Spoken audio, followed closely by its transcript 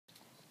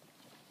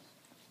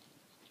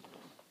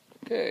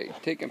Okay,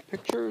 taking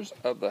pictures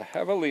of the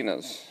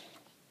Javalinas.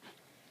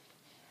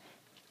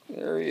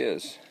 There he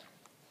is.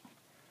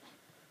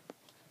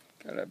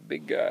 Got a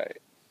big guy.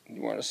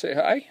 You want to say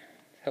hi?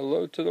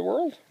 Hello to the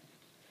world?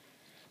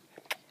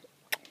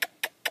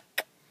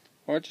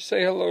 Why don't you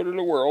say hello to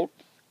the world?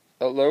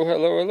 Hello,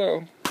 hello,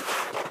 hello.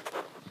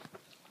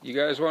 You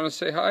guys want to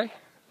say hi?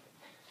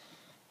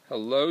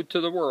 Hello to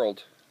the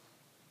world.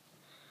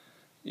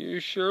 You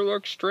sure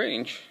look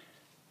strange.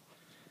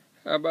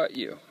 How about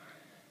you?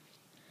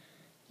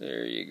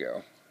 There you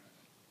go.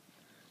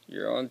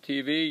 You're on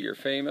TV, you're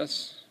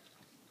famous.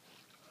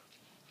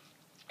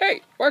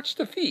 Hey, watch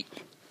the feet.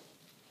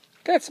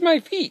 That's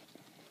my feet.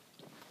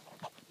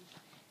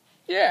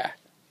 Yeah.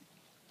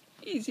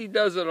 Easy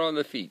does it on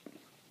the feet.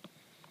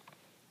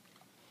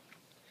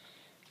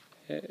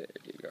 There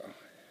you go.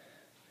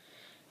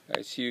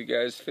 I see you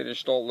guys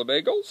finished all the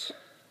bagels.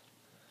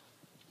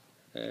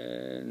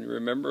 And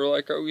remember,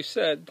 like I always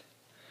said,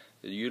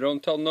 you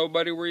don't tell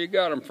nobody where you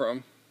got them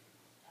from.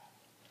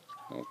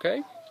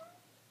 Okay?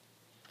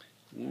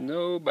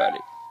 Nobody.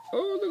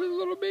 Oh, look at the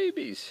little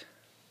babies.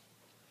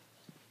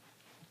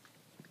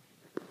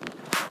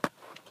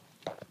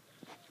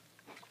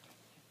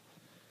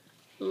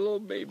 Little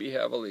baby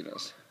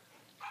javelinas.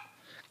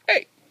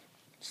 Hey!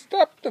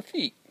 Stop the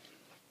feet.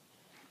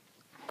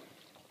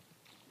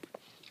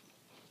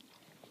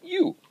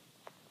 You.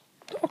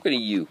 Talking to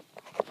you.